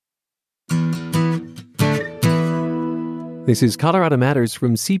This is Colorado Matters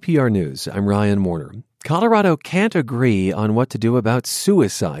from CPR News. I'm Ryan Warner. Colorado can't agree on what to do about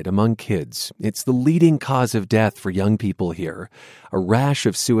suicide among kids. It's the leading cause of death for young people here. A rash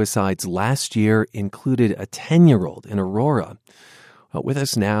of suicides last year included a 10-year-old in Aurora. With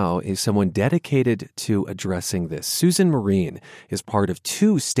us now is someone dedicated to addressing this. Susan Marine is part of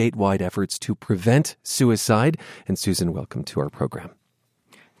two statewide efforts to prevent suicide. And Susan, welcome to our program.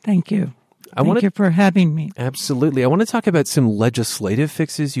 Thank you. Thank you for having me. Absolutely. I want to talk about some legislative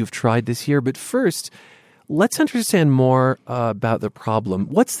fixes you've tried this year. But first, let's understand more about the problem.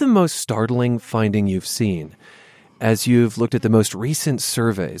 What's the most startling finding you've seen as you've looked at the most recent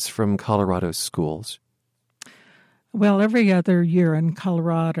surveys from Colorado's schools? Well, every other year in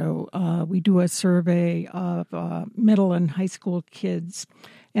Colorado, we do a survey of middle and high school kids.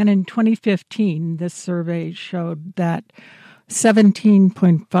 And in 2015, this survey showed that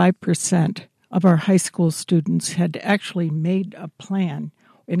 17.5% of our high school students had actually made a plan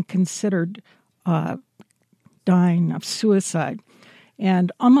and considered dying of suicide.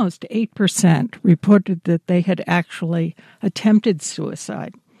 And almost 8% reported that they had actually attempted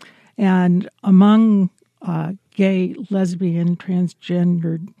suicide. And among gay, lesbian,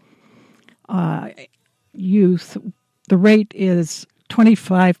 transgendered youth, the rate is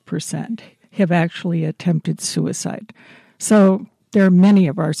 25% have actually attempted suicide. So there are many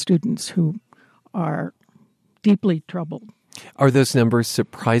of our students who are deeply troubled. Are those numbers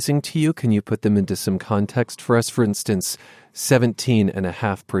surprising to you? Can you put them into some context for us? For instance,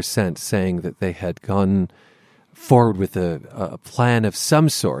 17.5% saying that they had gone forward with a plan of some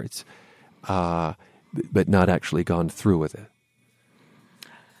sort, but not actually gone through with it.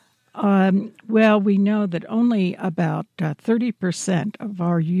 Well, we know that only about 30% of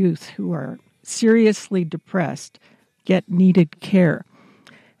our youth who are seriously depressed get needed care.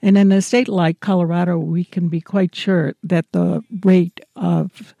 And in a state like Colorado, we can be quite sure that the rate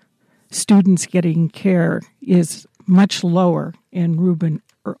of students getting care is much lower in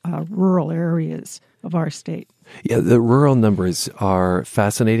rural areas of our state. Yeah, the rural numbers are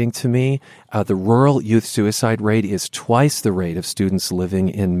fascinating to me. The rural youth suicide rate is twice the rate of students living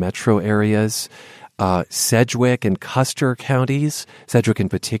in metro areas. Sedgwick and Custer counties, Sedgwick in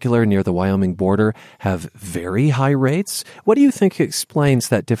particular near the Wyoming border, have very high rates. What do you think explains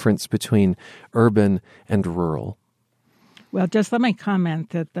that difference between urban and rural? Well, just let me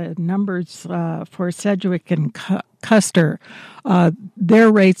comment that the numbers for Sedgwick and Custer,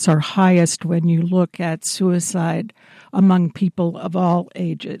 their rates are highest when you look at suicide among people of all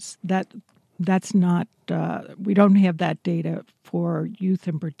ages. That's not, we don't have that data for youth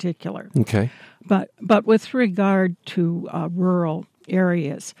in particular. Okay. But with regard to rural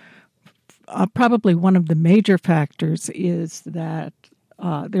areas, probably one of the major factors is that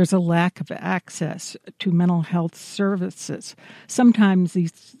there's a lack of access to mental health services. Sometimes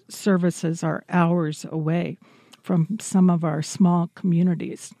these services are hours away from some of our small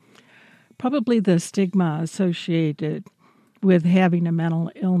communities. Probably the stigma associated with having a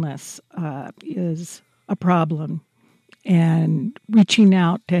mental illness is a problem, and reaching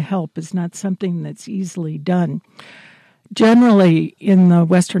out to help is not something that's easily done. Generally, in the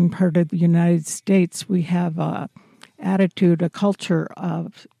western part of the United States, we have a culture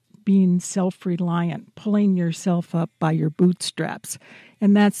of being self-reliant, pulling yourself up by your bootstraps,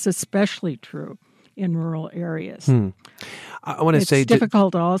 and that's especially true in rural areas. I want to say it's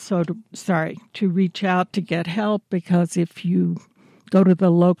difficult also to reach out to get help, because if you go to the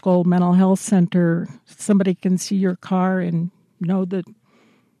local mental health center, somebody can see your car and know that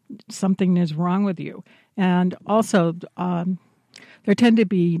something is wrong with you. And also, there tend to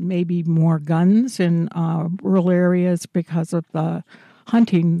be maybe more guns in rural areas because of the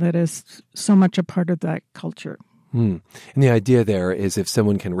hunting that is so much a part of that culture. And the idea there is if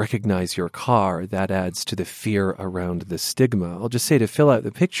someone can recognize your car, that adds to the fear around the stigma. I'll just say, to fill out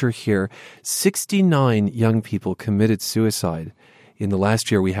the picture here, 69 young people committed suicide. In the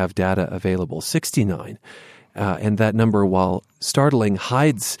last year, we have data available, 69. And that number, while startling,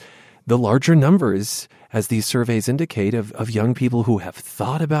 hides the larger numbers, as these surveys indicate, of young people who have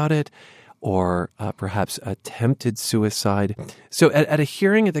thought about it or perhaps attempted suicide. So at a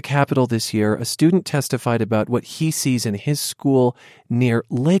hearing at the Capitol this year, a student testified about what he sees in his school near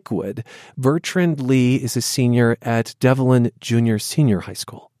Lakewood. Bertrand Lee is a senior at Devlin Junior-Senior High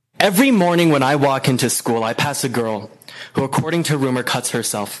School. Every morning when I walk into school, I pass a girl who, according to rumor, cuts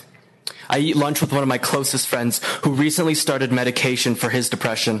herself. I eat lunch with one of my closest friends who recently started medication for his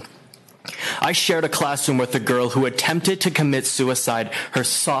depression. I shared a classroom with a girl who attempted to commit suicide her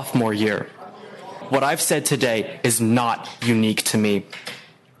sophomore year. What I've said today is not unique to me.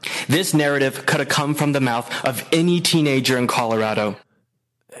 This narrative could have come from the mouth of any teenager in Colorado.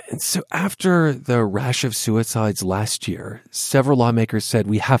 And so after the rash of suicides last year, several lawmakers said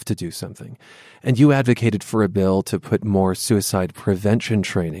we have to do something. And you advocated for a bill to put more suicide prevention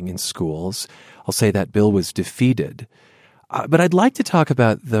training in schools. I'll say that bill was defeated. But I'd like to talk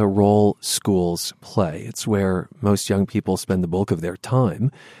about the role schools play. It's where most young people spend the bulk of their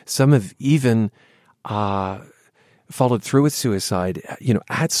time. Some have even followed through with suicide,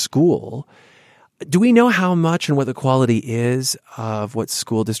 at school. Do we know how much and what the quality is of what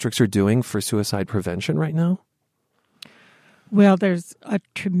school districts are doing for suicide prevention right now? Well, there's a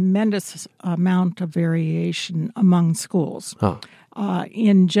tremendous amount of variation among schools. Huh.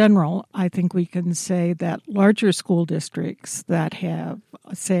 In general, I think we can say that larger school districts that have,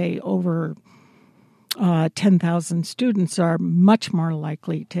 say, over 10,000 students are much more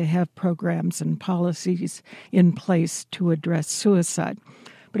likely to have programs and policies in place to address suicide.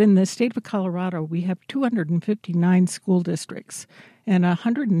 But in the state of Colorado, we have 259 school districts, and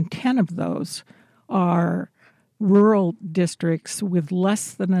 110 of those are rural districts with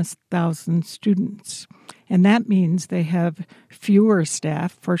less than 1,000 students. And that means they have fewer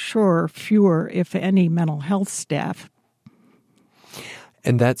staff, for sure, fewer, if any, mental health staff.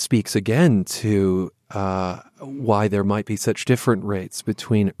 And that speaks again to why there might be such different rates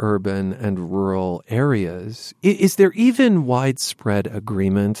between urban and rural areas. Is there even widespread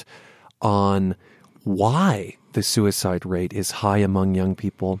agreement on why the suicide rate is high among young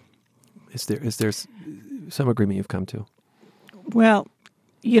people? Is there some agreement you've come to? Well,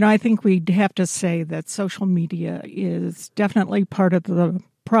 I think we'd have to say that social media is definitely part of the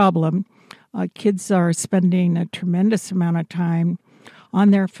problem. Kids are spending a tremendous amount of time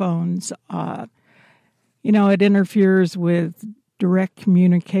on their phones. It interferes with direct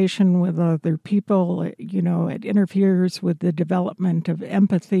communication with other people. It interferes with the development of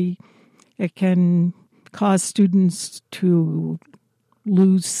empathy. It can cause students to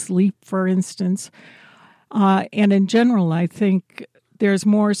lose sleep, for instance. And in general, I think there's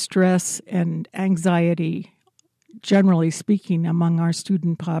more stress and anxiety, generally speaking, among our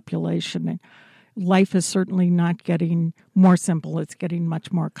student population. Life is certainly not getting more simple. It's getting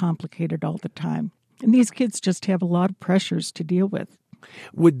much more complicated all the time. And these kids just have a lot of pressures to deal with.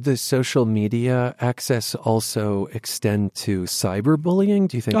 Would the social media access also extend to cyberbullying?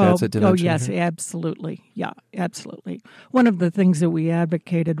 Do you think that's a dimension? Oh, yes, here? Absolutely. Yeah, absolutely. One of the things that we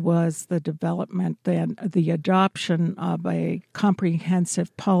advocated was the development and the adoption of a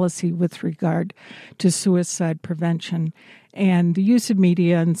comprehensive policy with regard to suicide prevention. And the use of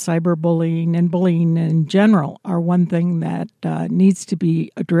media and cyberbullying and bullying in general are one thing that needs to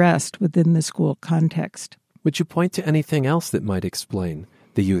be addressed within the school context. Would you point to anything else that might explain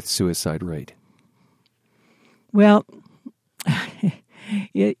the youth suicide rate? Well,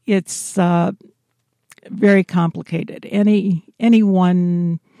 it's very complicated. Any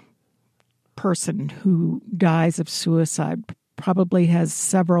one person who dies of suicide probably has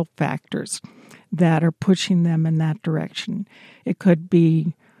several factors that are pushing them in that direction. It could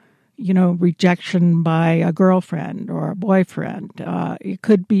be, rejection by a girlfriend or a boyfriend. It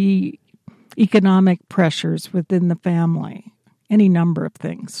could be economic pressures within the family, any number of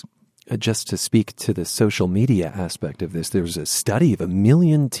things. Just to speak to the social media aspect of this, there was a study of 1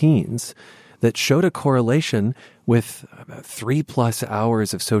 million teens that showed a correlation with about 3+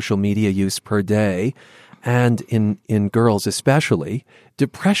 hours of social media use per day, and in girls especially,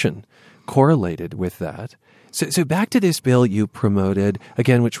 depression correlated with that. So back to this bill you promoted,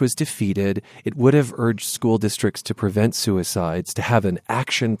 again, which was defeated. It would have urged school districts to prevent suicides, to have an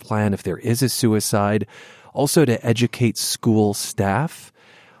action plan if there is a suicide, also to educate school staff.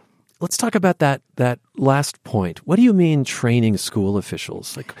 Let's talk about that last point. What do you mean training school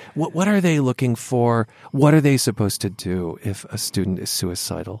officials? Like, what are they looking for? What are they supposed to do if a student is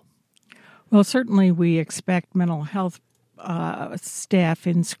suicidal? Well, certainly we expect mental health staff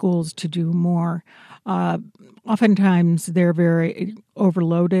in schools to do more. Oftentimes they're very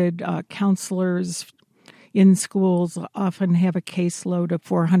overloaded. Counselors in schools often have a caseload of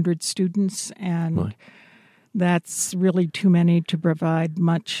 400 students, and Right. That's really too many to provide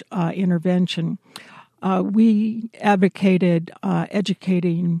much intervention. We advocated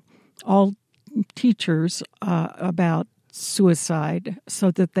educating all teachers about suicide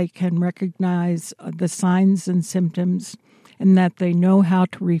so that they can recognize the signs and symptoms and that they know how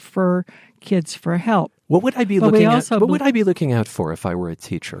to refer kids for help. What would I be looking at? What would I be looking out for if I were a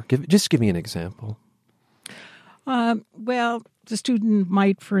teacher? Just give me an example. Well, the student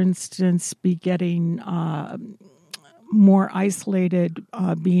might, for instance, be getting more isolated,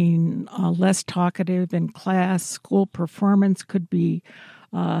 being less talkative in class. School performance could be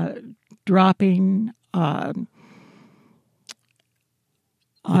dropping,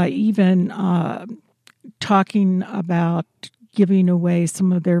 even talking about giving away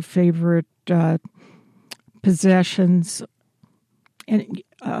some of their favorite possessions, and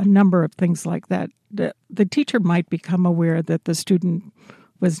a number of things like that. The teacher might become aware that the student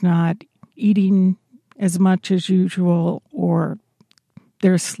was not eating as much as usual, or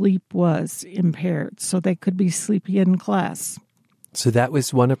their sleep was impaired, so they could be sleepy in class. So that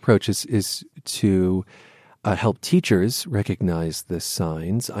was one approach, is to help teachers recognize the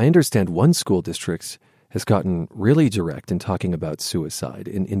signs. I understand one school district has gotten really direct in talking about suicide.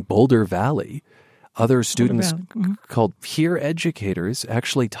 In Boulder Valley, other students called peer educators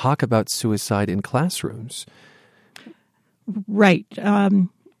actually talk about suicide in classrooms. Right.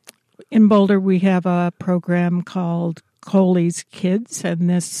 In Boulder, we have a program called Coley's Kids, and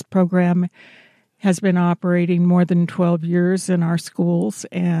this program has been operating more than 12 years in our schools,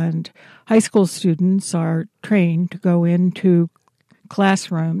 and high school students are trained to go into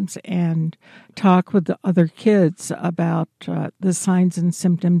classrooms and talk with the other kids about the signs and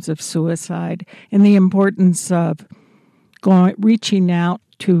symptoms of suicide and the importance of reaching out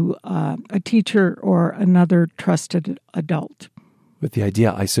to a teacher or another trusted adult. With the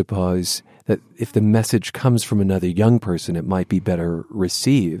idea, I suppose, that if the message comes from another young person, it might be better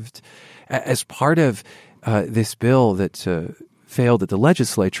received. As part of this bill that failed at the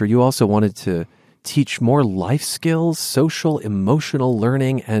legislature, you also wanted to teach more life skills, social, emotional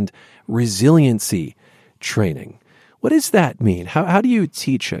learning, and resiliency training. What does that mean? How do you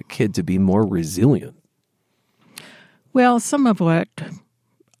teach a kid to be more resilient? Well, some of what,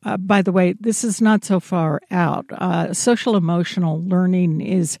 by the way, this is not so far out. Social emotional learning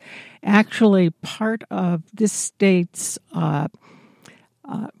is actually part of this state's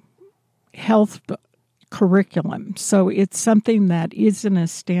health curriculum. So it's something that isn't a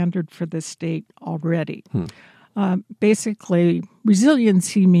standard for the state already. Basically,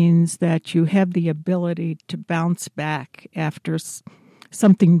 resiliency means that you have the ability to bounce back after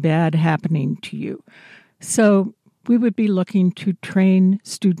something bad happening to you. So we would be looking to train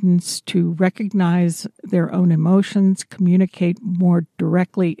students to recognize their own emotions, communicate more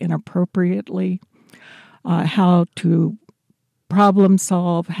directly and appropriately, how to problem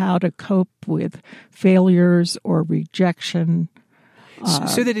solve, how to cope with failures or rejection.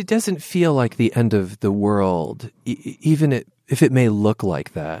 So that it doesn't feel like the end of the world, even if it may look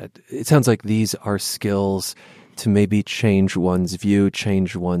like that. It sounds like these are skills to maybe change one's view,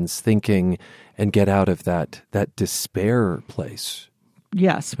 change one's thinking, and get out of that despair place.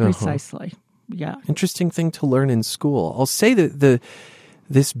 Yes, precisely. Yeah. Interesting thing to learn in school. I'll say that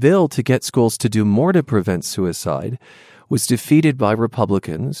this bill to get schools to do more to prevent suicide was defeated by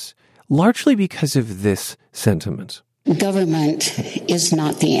Republicans, largely because of this sentiment. Government is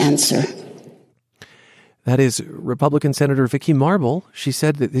not the answer. That is Republican Senator Vicki Marble. She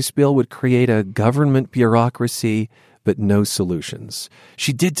said that this bill would create a government bureaucracy, but no solutions.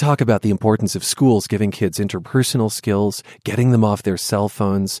 She did talk about the importance of schools giving kids interpersonal skills, getting them off their cell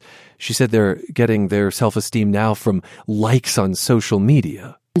phones. She said they're getting their self-esteem now from likes on social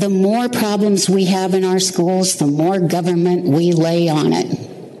media. The more problems we have in our schools, the more government we lay on it.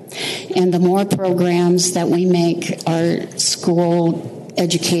 And the more programs that we make our school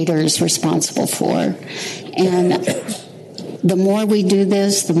educators responsible for. And the more we do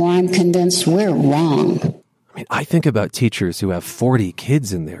this, the more I'm convinced we're wrong. I mean, I think about teachers who have 40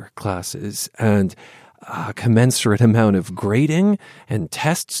 kids in their classes and a commensurate amount of grading and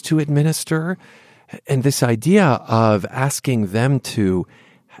tests to administer. And this idea of asking them to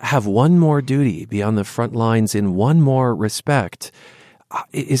have one more duty, be on the front lines in one more respect,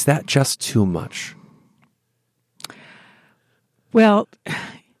 is that just too much? Well,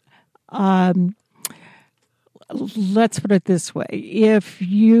 let's put it this way. If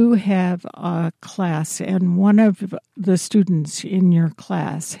you have a class and one of the students in your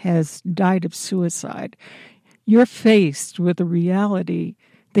class has died of suicide, you're faced with a reality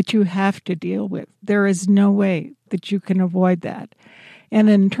that you have to deal with. There is no way that you can avoid that. And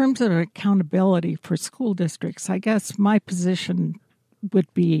in terms of accountability for school districts, I guess my position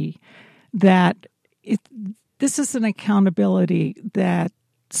would be that this is an accountability that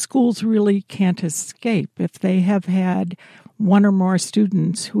schools really can't escape if they have had one or more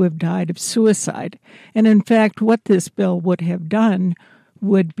students who have died of suicide. And in fact, what this bill would have done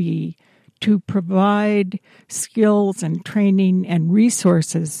would be to provide skills and training and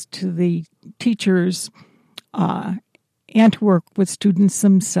resources to the teachers and to work with students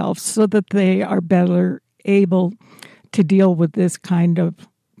themselves so that they are better able to deal with this kind of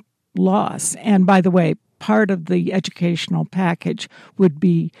loss. And by the way, part of the educational package would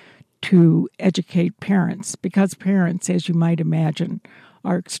be to educate parents, because parents, as you might imagine,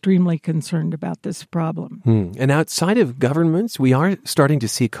 are extremely concerned about this problem. And outside of governments, we are starting to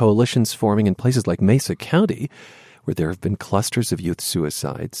see coalitions forming in places like Mesa County, where there have been clusters of youth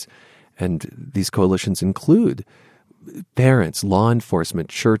suicides. And these coalitions include parents, law enforcement,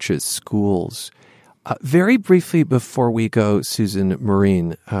 churches, schools. Very briefly before we go, Susan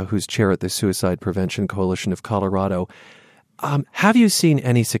Marine, who's chair at the Suicide Prevention Coalition of Colorado, have you seen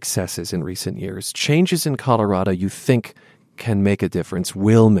any successes in recent years? Changes in Colorado you think can make a difference,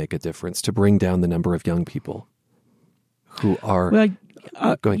 will make a difference to bring down the number of young people who are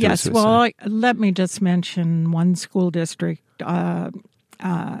going through suicide? Well, let me just mention one school district.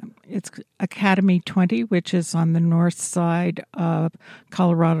 It's Academy 20, which is on the north side of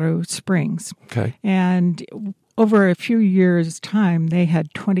Colorado Springs. Okay. And over a few years' time, they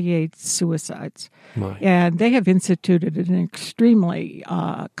had 28 suicides. My. And they have instituted an extremely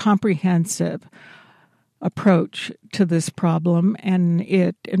comprehensive approach to this problem, and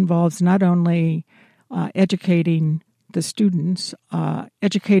it involves not only educating the students,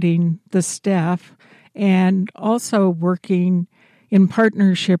 educating the staff, and also working in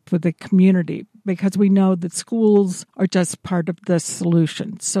partnership with the community, because we know that schools are just part of the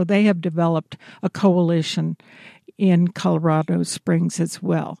solution. So they have developed a coalition in Colorado Springs as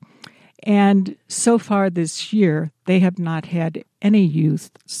well. And so far this year, they have not had any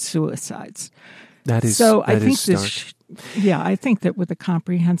youth suicides. That is so. That I think stark. I think that with a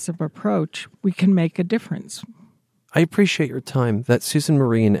comprehensive approach, we can make a difference. I appreciate your time. That's Susan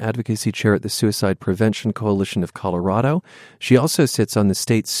Marine, Advocacy Chair at the Suicide Prevention Coalition of Colorado. She also sits on the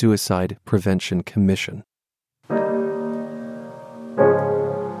State Suicide Prevention Commission.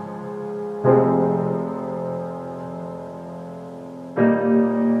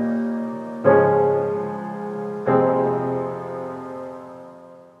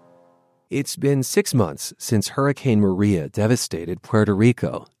 It's been 6 months since Hurricane Maria devastated Puerto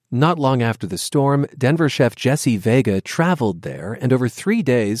Rico. Not long after the storm, Denver chef Jesse Vega traveled there and over 3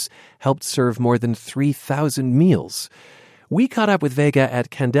 days helped serve more than 3,000 meals. We caught up with Vega at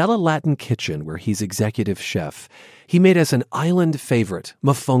Candela Latin Kitchen, where he's executive chef. He made us an island favorite,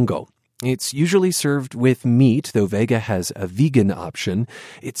 mofongo. It's usually served with meat, though Vega has a vegan option.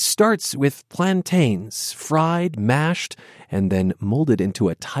 It starts with plantains, fried, mashed, and then molded into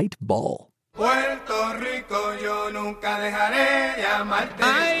a tight ball. Puerto Rico, yo nunca dejaré de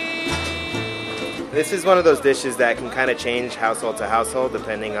amarte. This is one of those dishes that can kind of change household to household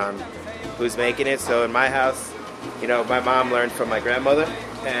depending on who's making it. So in my house, my mom learned from my grandmother,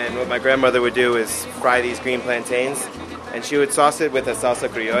 and what my grandmother would do is fry these green plantains, and she would sauce it with a salsa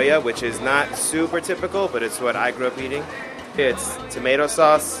criolla, which is not super typical, but it's what I grew up eating. It's tomato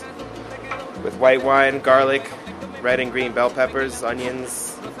sauce with white wine, garlic, red and green bell peppers,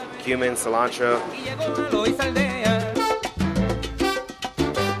 onions, cumin, cilantro.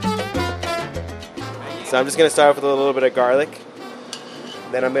 So I'm just going to start off with a little bit of garlic.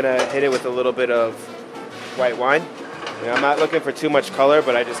 Then I'm going to hit it with a little bit of white wine. I'm not looking for too much color,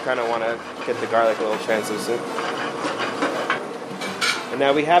 but I just kind of want to get the garlic a little translucent. And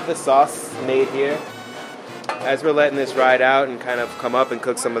now we have the sauce made here. As we're letting this ride out and kind of come up and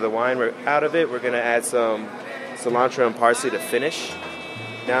cook some of the wine out of it, we're going to add some cilantro and parsley to finish.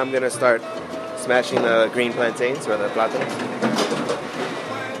 Now I'm going to start smashing the green plantains, or the plátanos.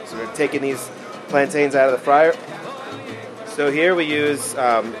 So we're taking these plantains out of the fryer. So here we use,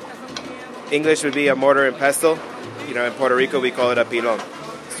 English would be a mortar and pestle. In Puerto Rico we call it a pilón.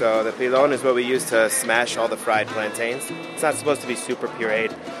 So the pilón is what we use to smash all the fried plantains. It's not supposed to be super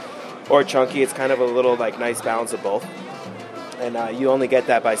pureed or chunky. It's kind of a little nice balance of both. And you only get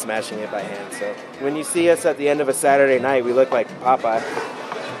that by smashing it by hand. So when you see us at the end of a Saturday night, we look like Popeye.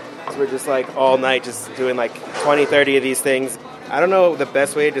 So we're just all night just doing 20, 30 of these things. I don't know the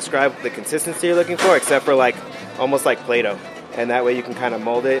best way to describe the consistency you're looking for, except for almost like Play-Doh. And that way you can kind of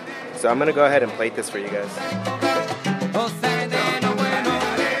mold it. So I'm going to go ahead and plate this for you guys.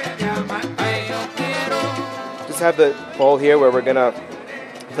 Just have the bowl here where we're going to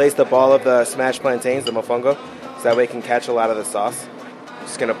place the ball of the smashed plantains, the mofongo, so that way it can catch a lot of the sauce.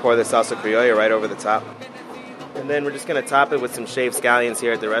 Just going to pour the salsa criolla right over the top. And then we're just going to top it with some shaved scallions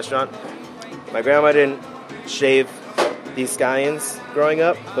here at the restaurant. My grandma didn't shave these scallions growing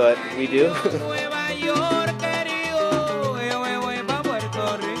up, but we do.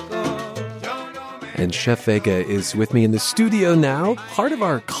 And Chef Vega is with me in the studio now. Part of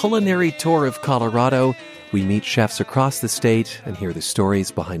our culinary tour of Colorado, we meet chefs across the state and hear the stories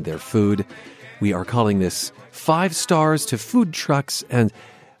behind their food. We are calling this 5 Stars to Food Trucks, and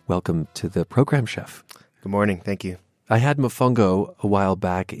welcome to the program, Chef. Good morning. Thank you. I had mofongo a while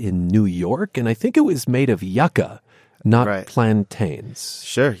back in New York, and I think it was made of yucca, not Right. plantains.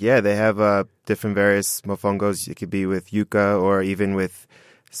 Sure. Yeah, they have different various mofongos. It could be with yucca or even with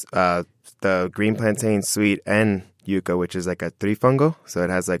the green plantain, sweet, and yucca, which is like a three-fungo. So it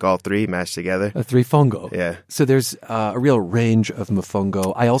has like all three mashed together. A three-fungo. Yeah. So there's a real range of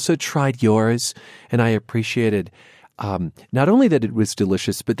mofongo. I also tried yours, and I appreciated not only that it was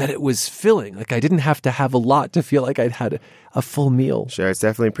delicious, but that it was filling. Like I didn't have to have a lot to feel like I'd had a full meal. Sure. It's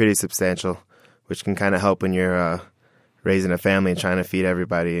definitely pretty substantial, which can kind of help when you're raising a family and trying to feed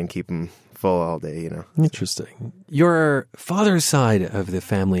everybody and keep them full all day, you know. Interesting. Your father's side of the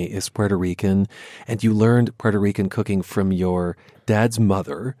family is Puerto Rican, and you learned Puerto Rican cooking from your dad's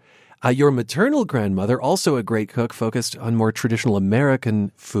mother. Your maternal grandmother, also a great cook, focused on more traditional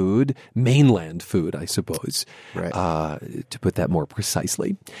American food, mainland food, I suppose, Right. To put that more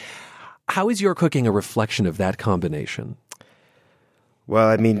precisely. How is your cooking a reflection of that combination? Well,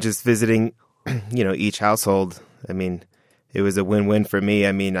 I mean, just visiting, each household, I mean, it was a win-win for me.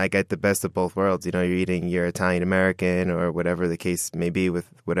 I mean, I get the best of both worlds. You're eating your Italian-American or whatever the case may be with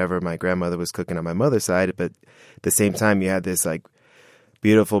whatever my grandmother was cooking on my mother's side. But at the same time, you had this, like,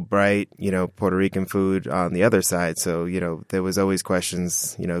 beautiful, bright, Puerto Rican food on the other side. So, there was always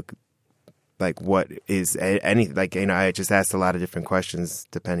questions, like what is anything, like, I just asked a lot of different questions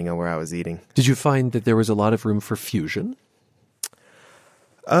depending on where I was eating. Did you find that there was a lot of room for fusion?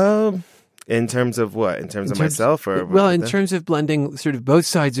 In terms of what? In terms of myself or? Well, in terms of blending sort of both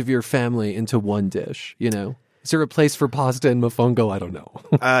sides of your family into one dish, Is there a place for pasta and mofongo? I don't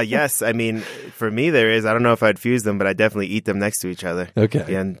know. Yes. I mean, for me, there is. I don't know if I'd fuse them, but I definitely eat them next to each other.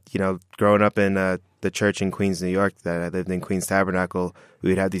 Okay. And, growing up in the church in Queens, New York, that I lived in, Queens Tabernacle, we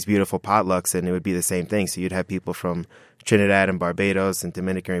would have these beautiful potlucks, and it would be the same thing. So you'd have people from Trinidad and Barbados and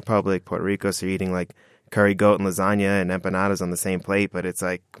Dominican Republic, Puerto Rico. So you're eating like curry goat and lasagna and empanadas on the same plate, but it's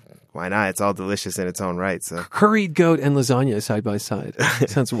like, why not? It's all delicious in its own right. So curried goat and lasagna side by side.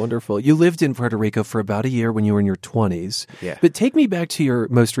 Sounds wonderful. You lived in Puerto Rico for about a year when you were in your 20s. Yeah. But take me back to your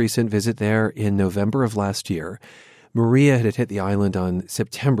most recent visit there in November of last year. Maria had hit the island on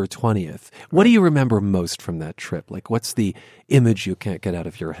September 20th. What do you remember most from that trip? Like, what's the image you can't get out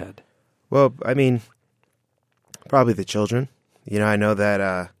of your head? Well, I mean, probably the children. I know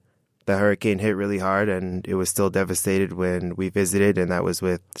that the hurricane hit really hard, and it was still devastated when we visited, and that was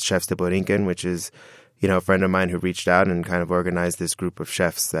with Chefs de Borinquen, which is, a friend of mine who reached out and kind of organized this group of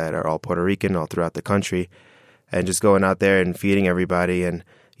chefs that are all Puerto Rican all throughout the country, and just going out there and feeding everybody. And,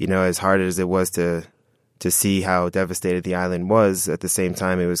 as hard as it was to see how devastated the island was, at the same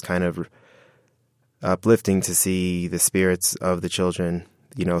time, it was kind of uplifting to see the spirits of the children,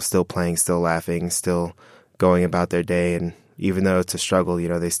 still playing, still laughing, still going about their day. And even though it's a struggle,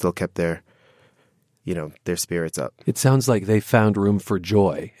 they still kept their spirits up. It sounds like they found room for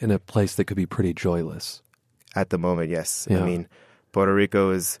joy in a place that could be pretty joyless. At the moment, yes. Yeah. I mean, Puerto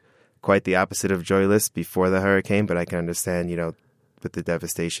Rico is quite the opposite of joyless before the hurricane, but I can understand, with the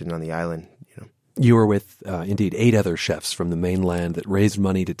devastation on the island, You were with, indeed, 8 other chefs from the mainland that raised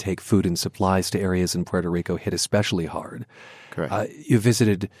money to take food and supplies to areas in Puerto Rico hit especially hard. Correct. You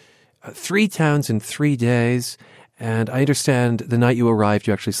visited 3 towns in 3 days, and I understand the night you arrived,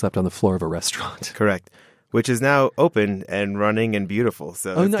 you actually slept on the floor of a restaurant. Correct. Which is now open and running and beautiful.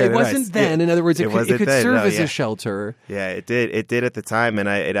 So Oh, it's no, it kinda wasn't nice. then. Yeah. In other words, it could then. serve No, as yeah. a shelter. Yeah, it did. It did at the time, and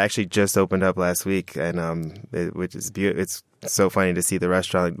it actually just opened up last week, and which is beautiful. It's so funny to see the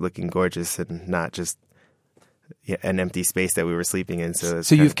restaurant looking gorgeous and not just an empty space that we were sleeping in.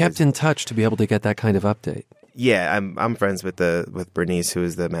 So you've kept in touch to be able to get that kind of update. Yeah, I'm friends with Bernice, who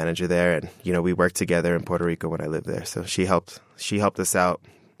is the manager there, and we worked together in Puerto Rico when I lived there. So she helped us out,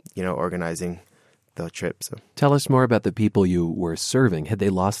 organizing the trip. So Tell us more about the people you were serving. Had they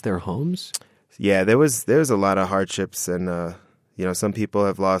lost their homes? yeah, there was a lot of hardships, and some people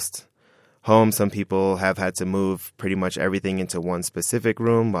have lost homes. Some people have had to move pretty much everything into one specific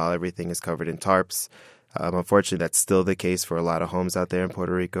room while everything is covered in tarps. Unfortunately, that's still the case for a lot of homes out there in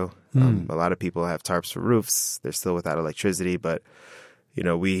Puerto Rico. A lot of people have tarps for roofs. They're still without electricity, but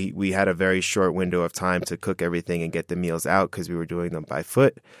we had a very short window of time to cook everything and get the meals out because we were doing them by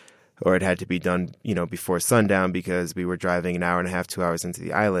foot, or it had to be done, before sundown because we were driving an hour and a half, 2 hours into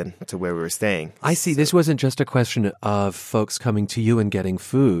the island to where we were staying. I see. This wasn't just a question of folks coming to you and getting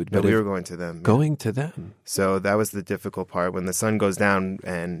food, No, but we of were going to them. going to them. So that was the difficult part. When the sun goes down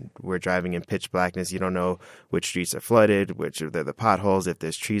and we're driving in pitch blackness, you don't know which streets are flooded, which are the potholes, if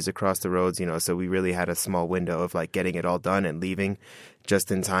there's trees across the roads, So we really had a small window of like getting it all done and leaving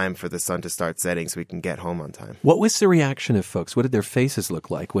just in time for the sun to start setting so we can get home on time. What was the reaction of folks? What did their faces look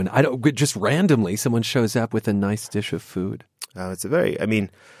like when just randomly someone shows up with a nice dish of food?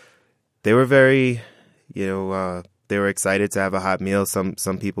 They were very, they were excited to have a hot meal. Some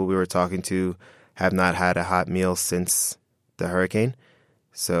people we were talking to have not had a hot meal since the hurricane.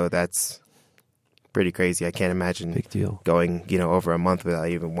 So that's pretty crazy. I can't imagine Big deal. going, over a month without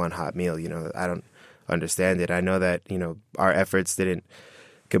even one hot meal. I don't understand it. I know that, our efforts didn't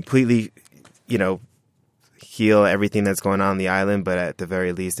completely, heal everything that's going on the island, but at the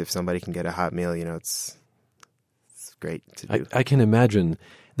very least, if somebody can get a hot meal, it's great to do. I can imagine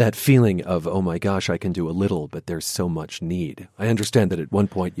that feeling of, oh my gosh, I can do a little, but there's so much need. I understand that at one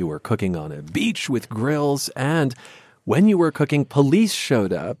point you were cooking on a beach with grills, and when you were cooking, police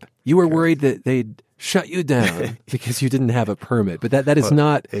showed up. You were worried that they'd shut you down because you didn't have a permit. But that is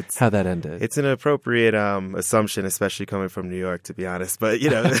not how that ended. It's an appropriate assumption, especially coming from New York, to be honest. But,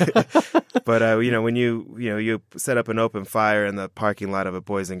 when you set up an open fire in the parking lot of a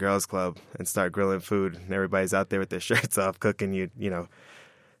Boys and Girls Club and start grilling food and everybody's out there with their shirts off cooking,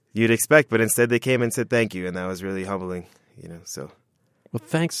 you'd expect. But instead they came and said thank you, and that was really humbling, so. Well,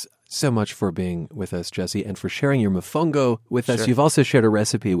 thanks so much for being with us, Jesse, and for sharing your mofongo with us. Sure. You've also shared a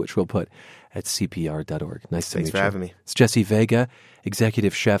recipe, which we'll put at CPR.org. Nice to meet you. Thanks for having me. It's Jesse Vega,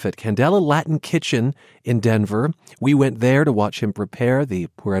 executive chef at Candela Latin Kitchen in Denver. We went there to watch him prepare the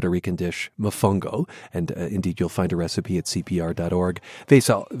Puerto Rican dish mofongo, and indeed you'll find a recipe at CPR.org.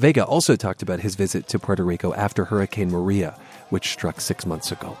 Vega also talked about his visit to Puerto Rico after Hurricane Maria, which struck 6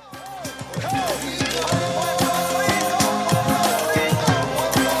 months ago.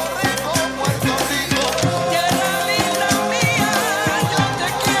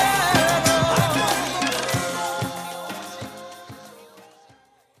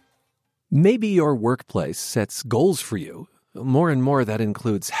 Maybe your workplace sets goals for you. More and more that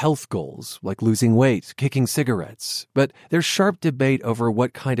includes health goals, like losing weight, kicking cigarettes. But there's sharp debate over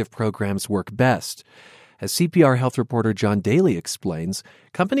what kind of programs work best. As CPR health reporter John Daly explains,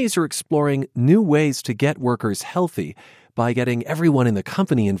 companies are exploring new ways to get workers healthy by getting everyone in the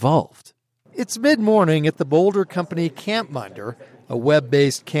company involved. It's mid-morning at the Boulder company Campminder, a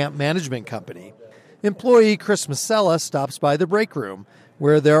web-based camp management company. Employee Chris Masella stops by the break room,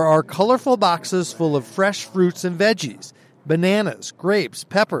 where there are colorful boxes full of fresh fruits and veggies, bananas, grapes,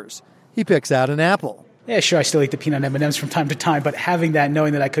 peppers. He picks out an apple. Yeah, sure, I still eat the peanut M&Ms from time to time, but having that,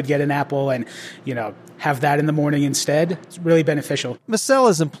 knowing that I could get an apple and, have that in the morning instead, it's really beneficial.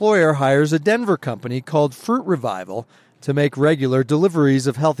 Masella's employer hires a Denver company called Fruit Revival to make regular deliveries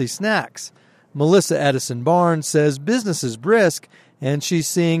of healthy snacks. Melissa Edison Barnes says business is brisk, and she's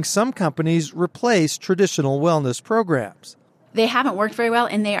seeing some companies replace traditional wellness programs. They haven't worked very well,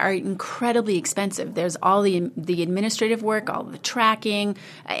 and they are incredibly expensive. There's all the administrative work, all the tracking,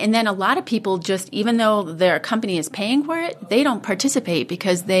 and then a lot of people just, even though their company is paying for it, they don't participate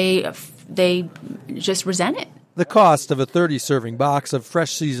because they just resent it. The cost of a 30-serving box of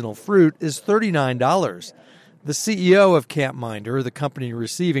fresh seasonal fruit is $39. The CEO of Campminder, the company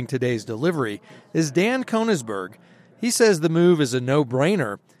receiving today's delivery, is Dan Koenigsberg. He says the move is a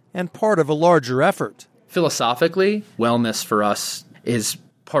no-brainer and part of a larger effort. Philosophically, wellness for us is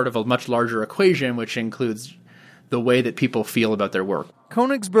part of a much larger equation, which includes the way that people feel about their work.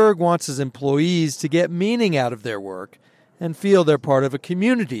 Koenigsberg wants his employees to get meaning out of their work and feel they're part of a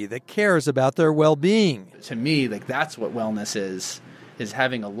community that cares about their well-being. To me, that's what wellness is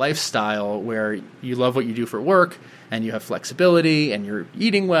having a lifestyle where you love what you do for work and you have flexibility and you're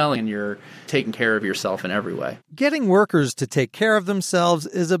eating well and you're taking care of yourself in every way. Getting workers to take care of themselves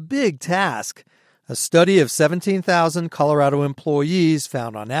is a big task. A study of 17,000 Colorado employees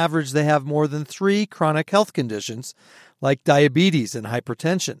found on average they have more than 3 chronic health conditions, like diabetes and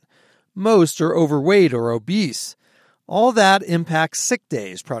hypertension. Most are overweight or obese. All that impacts sick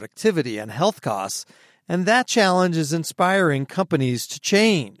days, productivity, and health costs, and that challenge is inspiring companies to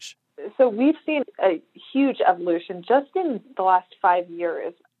change. So we've seen a huge evolution just in the last 5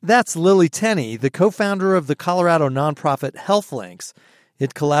 years. That's Lily Tenney, the co-founder of the Colorado nonprofit HealthLinks.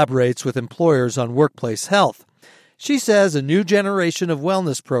 It collaborates with employers on workplace health. She says a new generation of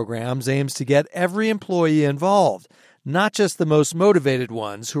wellness programs aims to get every employee involved, not just the most motivated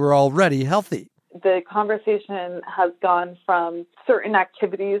ones who are already healthy. The conversation has gone from certain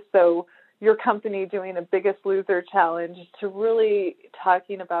activities, so your company doing a Biggest Loser challenge, to really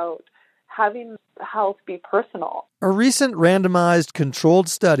talking about having health be personal. A recent randomized controlled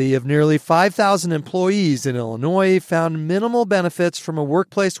study of nearly 5,000 employees in Illinois found minimal benefits from a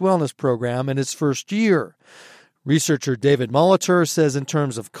workplace wellness program in its first year. Researcher David Molitor says in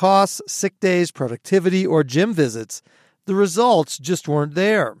terms of costs, sick days, productivity, or gym visits, The results just weren't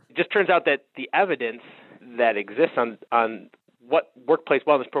there. It just turns out that the evidence that exists on what workplace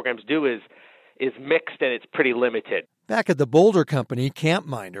wellness programs do is mixed and it's pretty limited. Back at the Boulder company,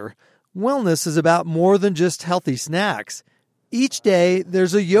 Campminder, wellness is about more than just healthy snacks. Each day,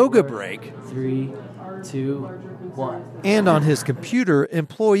 there's a yoga break. 3, 2, 1. And on his computer,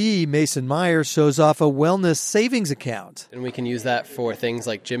 employee Mason Meyer shows off a wellness savings account. And we can use that for things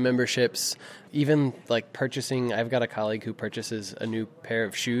like gym memberships, even like purchasing. I've got a colleague who purchases a new pair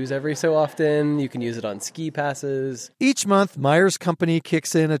of shoes every so often. You can use it on ski passes. Each month, Meyer's company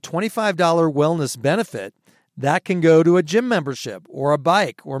kicks in a $25 wellness benefit. That can go to a gym membership or a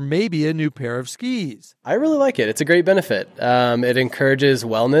bike or maybe a new pair of skis. I really like it. It's a great benefit. It encourages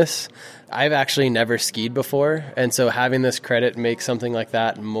wellness. I've actually never skied before, and so having this credit makes something like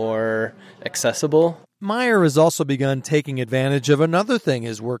that more accessible. Meyer has also begun taking advantage of another thing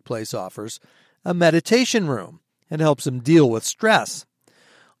his workplace offers, a meditation room, and helps him deal with stress.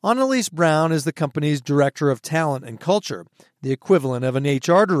 Annalise Brown is the company's Director of Talent and Culture, the equivalent of an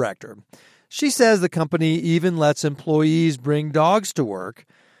HR director. She says the company even lets employees bring dogs to work.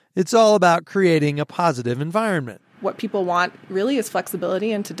 It's all about creating a positive environment. What people want really is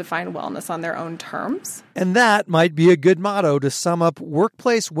flexibility and to define wellness on their own terms. And that might be a good motto to sum up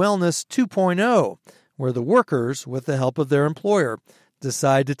Workplace Wellness 2.0, where the workers, with the help of their employer,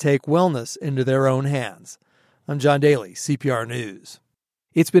 decide to take wellness into their own hands. I'm John Daly, CPR News.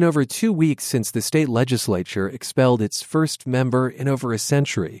 It's been over 2 weeks since the state legislature expelled its first member in over a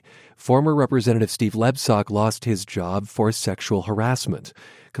century. Former Representative Steve Lebsack lost his job for sexual harassment.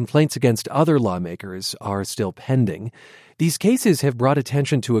 Complaints against other lawmakers are still pending. These cases have brought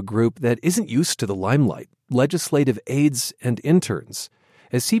attention to a group that isn't used to the limelight, legislative aides and interns.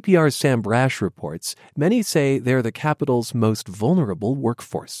 As CPR's Sam Brash reports, many say they're the Capitol's most vulnerable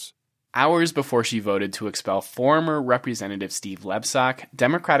workforce. Hours before she voted to expel former Representative Steve Lebsack,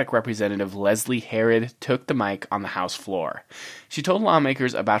 Democratic Representative Leslie Herod took the mic on the House floor. She told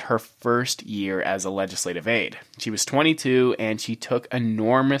lawmakers about her first year as a legislative aide. She was 22, and she took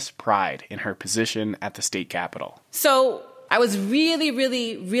enormous pride in her position at the state capitol. So I was really,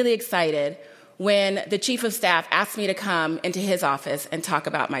 really, really excited when the chief of staff asked me to come into his office and talk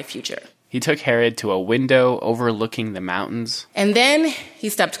about my future. He took Herod to a window overlooking the mountains. And then he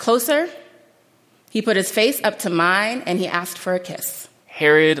stepped closer. He put his face up to mine, and he asked for a kiss.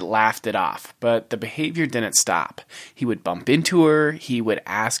 Herod laughed it off, but the behavior didn't stop. He would bump into her. He would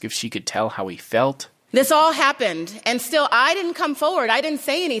ask if she could tell how he felt. This all happened, and still I didn't come forward. I didn't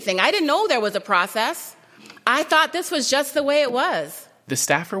say anything. I didn't know there was a process. I thought this was just the way it was. The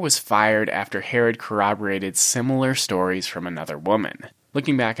staffer was fired after Herod corroborated similar stories from another woman.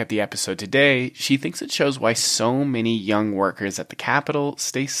 Looking back at the episode today, she thinks it shows why so many young workers at the Capitol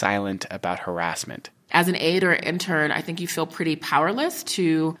stay silent about harassment. As an aide or intern, I think you feel pretty powerless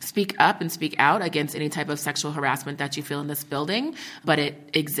to speak up and speak out against any type of sexual harassment that you feel in this building, but it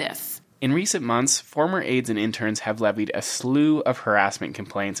exists. In recent months, former aides and interns have levied a slew of harassment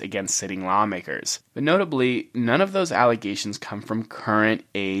complaints against sitting lawmakers. But notably, none of those allegations come from current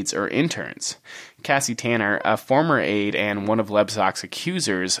aides or interns. Cassie Tanner, a former aide and one of Lebsack's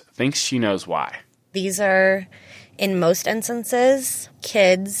accusers, thinks she knows why. These are, in most instances,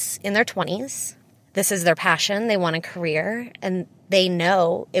 kids in their 20s. This is their passion. They want a career, and they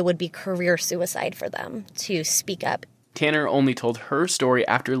know it would be career suicide for them to speak up. Tanner only told her story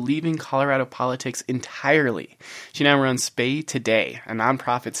after leaving Colorado politics entirely. She now runs Spay Today, a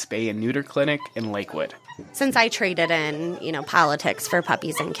nonprofit spay and neuter clinic in Lakewood. Since I traded in, politics for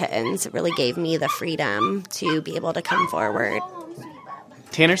puppies and kittens, it really gave me the freedom to be able to come forward.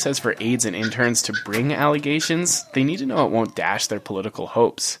 Tanner says for aides and interns to bring allegations, they need to know it won't dash their political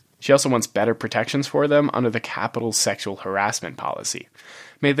hopes. She also wants better protections for them under the Capitol's sexual harassment policy.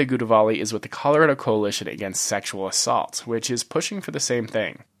 Medha Gudavalli is with the Colorado Coalition Against Sexual Assault, which is pushing for the same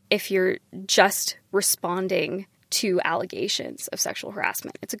thing. If you're just responding to allegations of sexual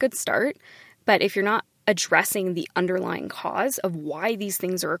harassment, it's a good start. But if you're not addressing the underlying cause of why these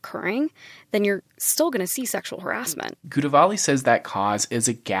things are occurring, then you're still going to see sexual harassment. Gudavalli says that cause is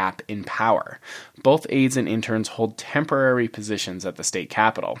a gap in power. Both aides and interns hold temporary positions at the state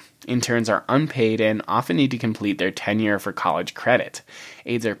capitol. Interns are unpaid and often need to complete their tenure for college credit.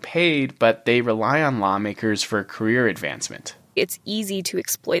 Aides are paid, but they rely on lawmakers for career advancement. It's easy to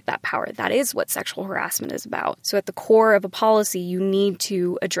exploit that power. That is what sexual harassment is about. So at the core of a policy, you need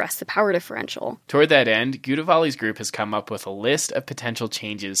to address the power differential. Toward that end, Gudavalli's group has come up with a list of potential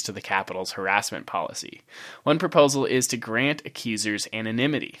changes to the Capitol's harassment policy. One proposal is to grant accusers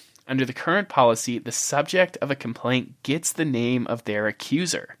anonymity. Under the current policy, the subject of a complaint gets the name of their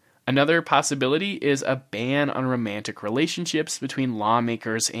accuser. Another possibility is a ban on romantic relationships between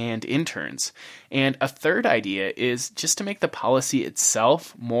lawmakers and interns. And a third idea is just to make the policy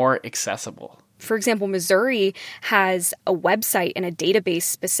itself more accessible. For example, Missouri has a website and a database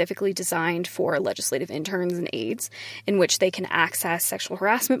specifically designed for legislative interns and aides in which they can access sexual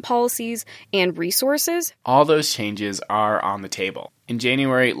harassment policies and resources. All those changes are on the table. In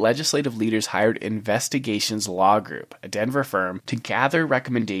January, legislative leaders hired Investigations Law Group, a Denver firm, to gather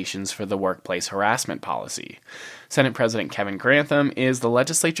recommendations for the workplace harassment policy. Senate President Kevin Grantham is the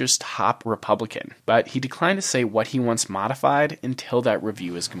legislature's top Republican, but he declined to say what he wants modified until that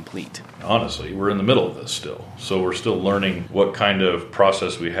review is complete. Honestly, we're in the middle of this still, so we're still learning what kind of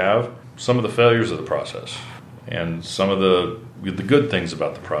process we have, some of the failures of the process, and some of the good things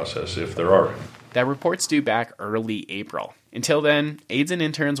about the process, if there are any. That report's due back early April. Until then, aides and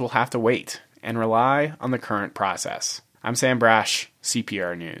interns will have to wait and rely on the current process. I'm Sam Brash,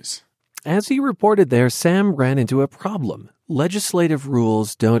 CPR News. As he reported there, Sam ran into a problem. Legislative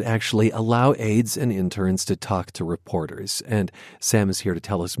rules don't actually allow aides and interns to talk to reporters. And Sam is here to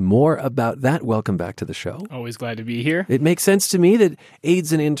tell us more about that. Welcome back to the show. Always glad to be here. It makes sense to me that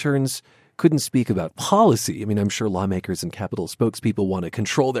aides and interns couldn't speak about policy. I mean, I'm sure lawmakers and Capitol spokespeople want to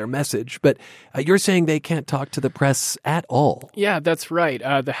control their message, but you're saying they can't talk to the press at all. Yeah, that's right.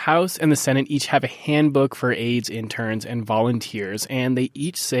 The House and the Senate each have a handbook for aides, interns, and volunteers, and they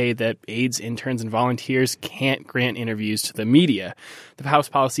each say that aides, interns, and volunteers can't grant interviews to the media. The House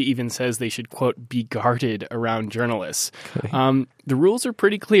policy even says they should, quote, be guarded around journalists. Okay. The rules are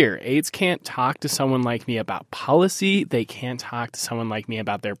pretty clear. Aides can't talk to someone like me about policy. They can't talk to someone like me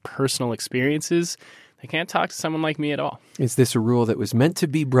about their personal experiences. They can't talk to someone like me at all. Is this a rule that was meant to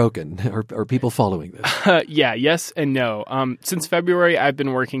be broken? Are people following this? Yeah, yes and no. Since February, I've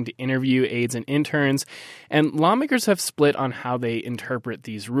been working to interview aides and interns, and lawmakers have split on how they interpret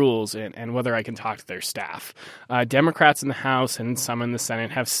these rules and whether I can talk to their staff. Democrats in the House and some in the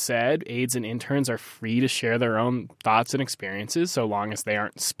Senate have said aides and interns are free to share their own thoughts and experiences so long as they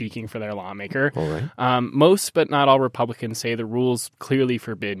aren't speaking for their lawmaker. All right. Most, but not all, Republicans say the rules clearly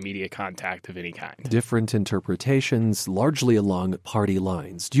forbid media contact of any kind. Different interpretations, largely along party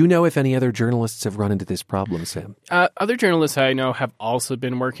lines. Do you know if any other journalists have run into this problem, Sam? Other journalists I know have also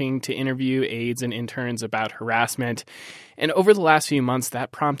been working to interview aides and interns about harassment. And over the last few months,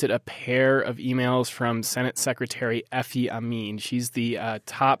 that prompted a pair of emails from Senate Secretary Effie Amin. She's the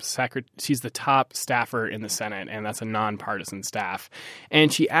top staffer in the Senate, and that's a nonpartisan staff.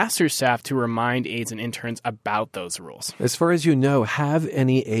 And she asked her staff to remind aides and interns about those rules. As far as you know, have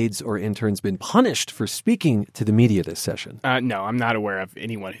any aides or interns been punished for speaking to the media this session? No, I'm not aware of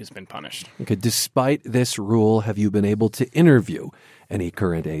anyone who's been punished. Okay, despite this rule, have you been able to interview any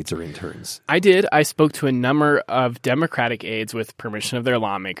current aides or interns? I did. I spoke to a number of Democratic aides with permission of their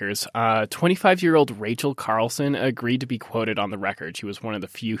lawmakers. 25-year-old Rachel Carlson agreed to be quoted on the record. She was one of the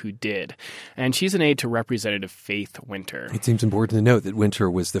few who did. And she's an aide to Representative Faith Winter. It seems important to note that Winter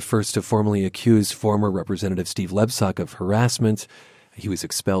was the first to formally accuse former Representative Steve Lebsack of harassment. He was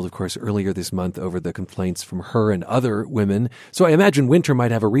expelled, of course, earlier this month over the complaints from her and other women. So I imagine Winter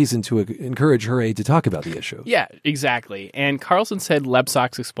might have a reason to encourage her aide to talk about the issue. Yeah, exactly. And Carlson said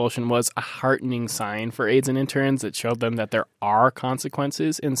Lebsack's expulsion was a heartening sign for aides and interns that showed them that there are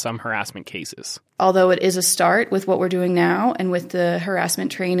consequences in some harassment cases. Although it is a start with what we're doing now and with the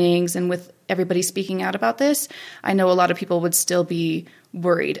harassment trainings and with everybody speaking out about this, I know a lot of people would still be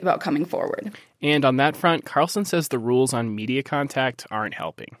worried about coming forward. And on that front, Carlson says the rules on media contact aren't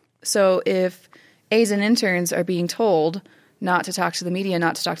helping. So if aides and interns are being told not to talk to the media,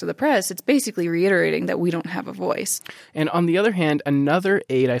 not to talk to the press, it's basically reiterating that we don't have a voice. And on the other hand, another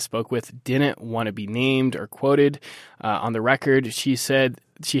aide I spoke with didn't want to be named or quoted on the record. She said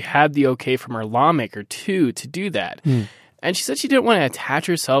she had the okay from her lawmaker, too, to do that. And she said she didn't want to attach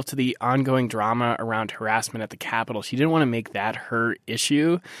herself to the ongoing drama around harassment at the Capitol. She didn't want to make that her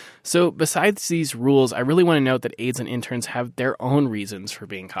issue. So besides these rules, I really want to note that aides and interns have their own reasons for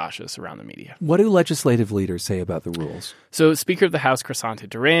being cautious around the media. What do legislative leaders say about the rules? So Speaker of the House Crisanta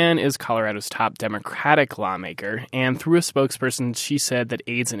Duran is Colorado's top Democratic lawmaker. And through a spokesperson, she said that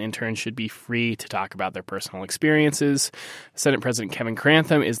aides and interns should be free to talk about their personal experiences. Senate President Kevin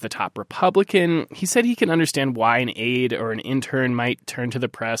Grantham is the top Republican. He said he can understand why an aide or an intern might turn to the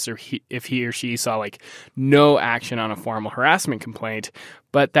press or if he or she saw no action on a formal harassment complaint,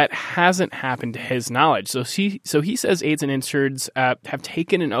 but that hasn't happened to his knowledge. So he says aides and interns have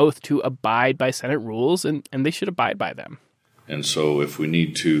taken an oath to abide by Senate rules, and they should abide by them. And so if we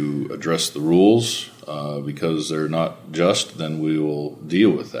need to address the rules because they're not just, then we will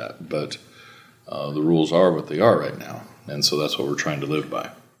deal with that. But the rules are what they are right now, and so that's what we're trying to live by.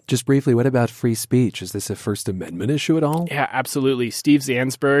 Just briefly, what about free speech? Is this a First Amendment issue at all? Yeah, absolutely. Steve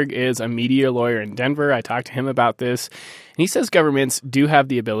Zansberg is a media lawyer in Denver. I talked to him about this. And he says governments do have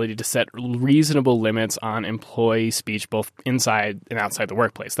the ability to set reasonable limits on employee speech, both inside and outside the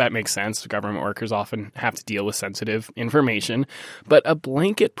workplace. That makes sense. Government workers often have to deal with sensitive information. But a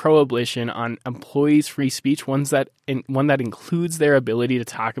blanket prohibition on employees' free speech, one that includes their ability to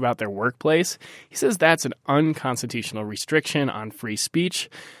talk about their workplace, he says that's an unconstitutional restriction on free speech.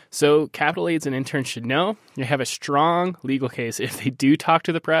 So capital aides and interns should know you have a strong legal case if they do talk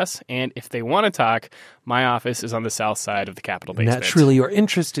to the press. And if they want to talk, my office is on the south side of the Capitol basement. Naturally, you're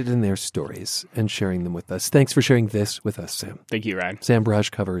interested in their stories and sharing them with us. Thanks for sharing this with us, Sam. Thank you, Ryan. Sam Brasch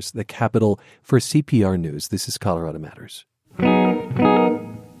covers the Capitol for CPR News. This is Colorado Matters.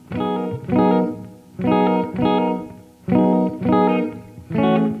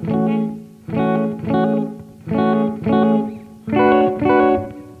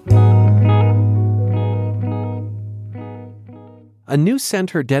 A new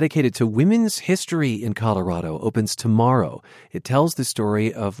center dedicated to women's history in Colorado opens tomorrow. It tells the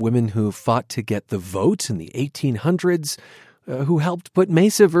story of women who fought to get the vote in the 1800s, who helped put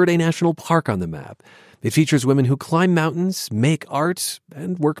Mesa Verde National Park on the map. It features women who climb mountains, make art,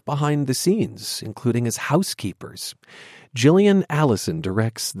 and work behind the scenes, including as housekeepers. Jillian Allison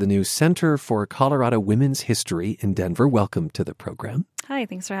directs the new Center for Colorado Women's History in Denver. Welcome to the program. Hi,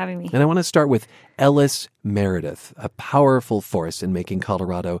 thanks for having me. And I want to start with Ellis Meredith, a powerful force in making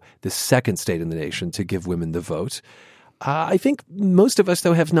Colorado the second state in the nation to give women the vote. I think most of us,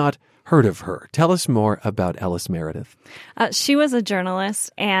 though, have not heard of her. Tell us more about Ellis Meredith. She was a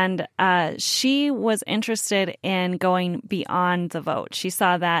journalist, and she was interested in going beyond the vote. She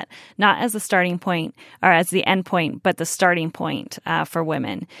saw that not as a starting point or as the end point, but the starting point for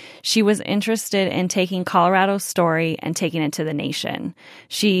women. She was interested in taking Colorado's story and taking it to the nation.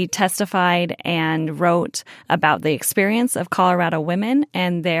 She testified and wrote about the experience of Colorado women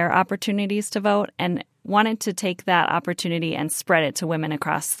and their opportunities to vote, and wanted to take that opportunity and spread it to women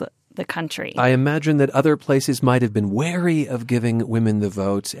across the country. I imagine that other places might have been wary of giving women the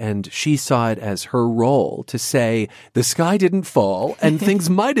vote, and she saw it as her role to say the sky didn't fall and things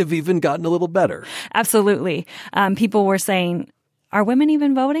might have even gotten a little better. Absolutely. People were saying, are women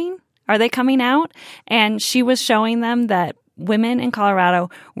even voting? Are they coming out? And she was showing them that women in Colorado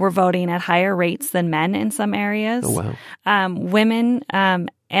were voting at higher rates than men in some areas. Oh, wow. Women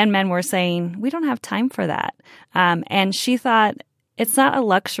and men were saying, we don't have time for that. And she thought, it's not a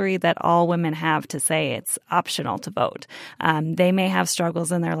luxury that all women have to say it's optional to vote. They may have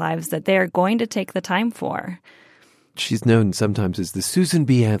struggles in their lives that they're going to take the time for. She's known sometimes as the Susan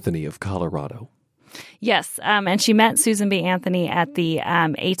B. Anthony of Colorado. Yes, and she met Susan B. Anthony at the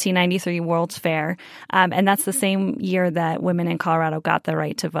 1893 World's Fair, and that's the same year that women in Colorado got the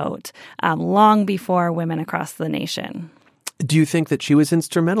right to vote, long before women across the nation. Do you think that she was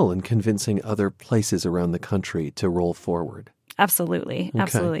instrumental in convincing other places around the country to roll forward? Absolutely, Okay.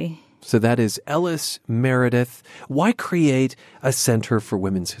 absolutely. So that is Ellis Meredith. Why create a center for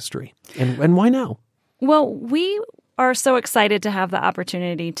women's history? And why now? Well, we are so excited to have the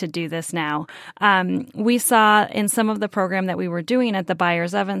opportunity to do this now. We saw in some of the program that we were doing at the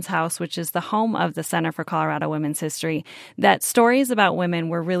Byers-Evans House, which is the home of the Center for Colorado Women's History, that stories about women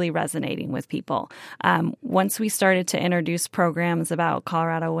were really resonating with people. Once we started to introduce programs about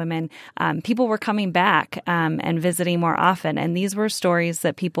Colorado women, people were coming back and visiting more often. And these were stories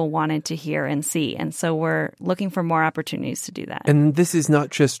that people wanted to hear and see. And so we're looking for more opportunities to do that. And this is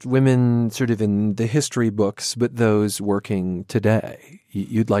not just women sort of in the history books, but those working today.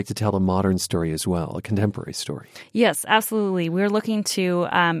 You'd like to tell a modern story as well, a contemporary story. Yes, absolutely. We're looking to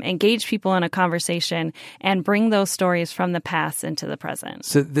engage people in a conversation and bring those stories from the past into the present.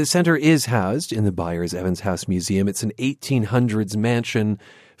 So the center is housed in the Byers-Evans House Museum. It's an 1800s mansion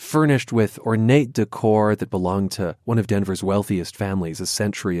furnished with ornate decor that belonged to one of Denver's wealthiest families a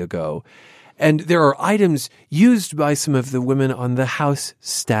century ago. And there are items used by some of the women on the house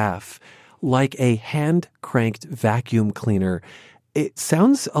staff, like a hand-cranked vacuum cleaner. It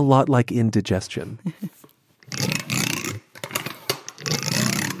sounds a lot like indigestion.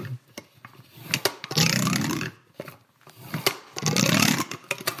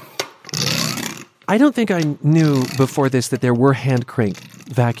 I don't think I knew before this that there were hand-cranked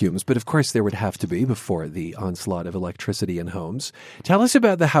vacuums, but of course there would have to be before the onslaught of electricity in homes. Tell us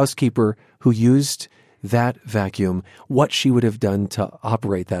about the housekeeper who used that vacuum, what she would have done to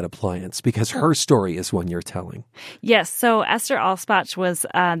operate that appliance, because her story is one you're telling. Yes. So Esther Alspach was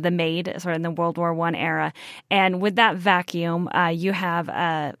the maid sort of in the World War I era. And with that vacuum, you have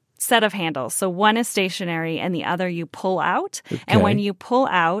a set of handles. So one is stationary and the other you pull out. Okay. And when you pull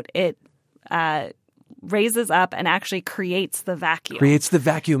out, it raises up and actually creates the vacuum. Creates the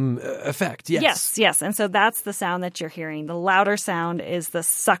vacuum effect, yes. Yes. And so that's the sound that you're hearing. The louder sound is the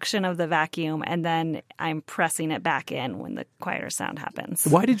suction of the vacuum, and then I'm pressing it back in when the quieter sound happens.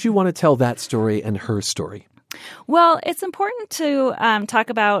 Why did you want to tell that story and her story? Well, it's important to talk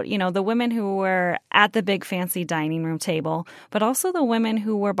about, the women who were at the big fancy dining room table, but also the women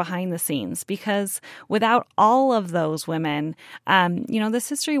who were behind the scenes, because without all of those women, this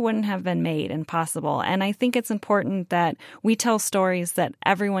history wouldn't have been made and possible. And I think it's important that we tell stories that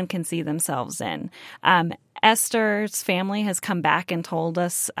everyone can see themselves in. Esther's family has come back and told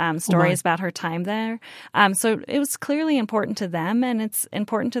us stories about her time there. So it was clearly important to them, and it's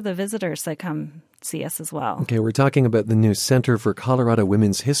important to the visitors that come see us as well. Okay, we're talking about the new Center for Colorado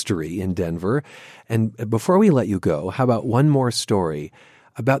Women's History in Denver. And before we let you go, how about one more story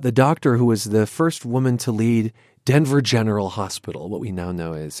about the doctor who was the first woman to lead Denver General Hospital, what we now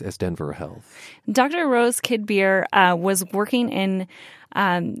know as Denver Health. Dr. Rose Kidbeer was working in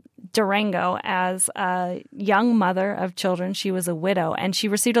Durango as a young mother of children. She was a widow, and she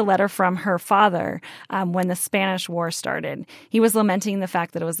received a letter from her father when the Spanish War started. He was lamenting the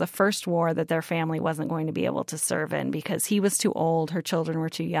fact that it was the first war that their family wasn't going to be able to serve in because he was too old, her children were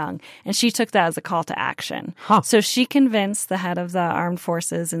too young, and she took that as a call to action. So she convinced the head of the armed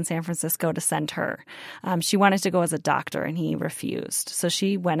forces in San Francisco to send her. She wanted to go as a doctor, and he refused. So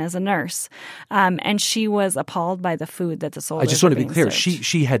she went as a nurse, and she was appalled by the food that the soldiers I just want to be clear. served.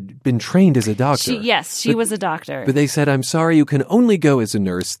 She had been trained as a doctor. She was a doctor. But they said, I'm sorry, you can only go as a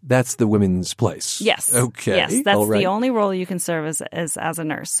nurse. That's the women's place. Yes. Okay. Yes, that's the only role you can serve as a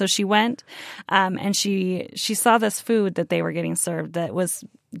nurse. So she went, and she saw this food that they were getting served that was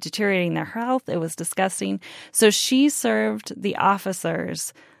deteriorating their health. It was disgusting. So she served the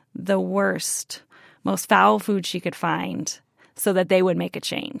officers the worst, most foul food she could find, so that they would make a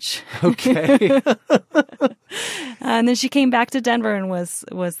change. Okay. And then she came back to Denver and was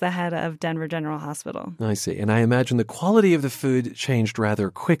the head of Denver General Hospital. I see. And I imagine the quality of the food changed rather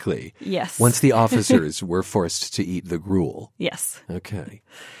quickly. Yes. Once the officers were forced to eat the gruel. Yes. Okay.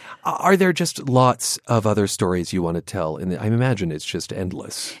 Are there just lots of other stories you want to tell? And I imagine it's just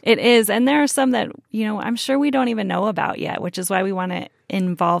endless. It is. And there are some that, I'm sure we don't even know about yet, which is why we want to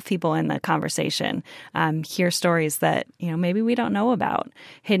involve people in the conversation. Hear stories that, maybe we don't know about.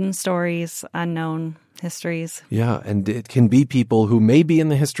 Hidden stories, unknown histories. Yeah, and it can be people who may be in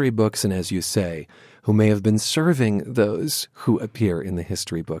the history books, and as you say, who may have been serving those who appear in the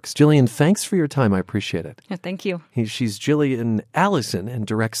history books. Jillian, thanks for your time. I appreciate it. Yeah, thank you. She's Jillian Allison and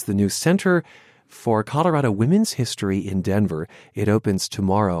directs the new Center for Colorado Women's History in Denver. It opens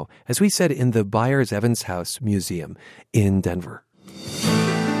tomorrow, as we said, in the Byers-Evans House Museum in Denver.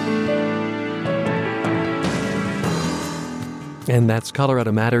 And that's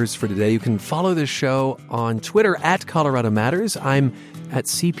Colorado Matters for today. You can follow the show on Twitter at Colorado Matters. I'm at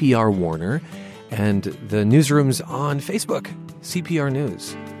CPR Warner. And the newsroom's on Facebook, CPR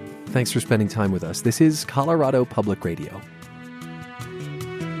News. Thanks for spending time with us. This is Colorado Public Radio.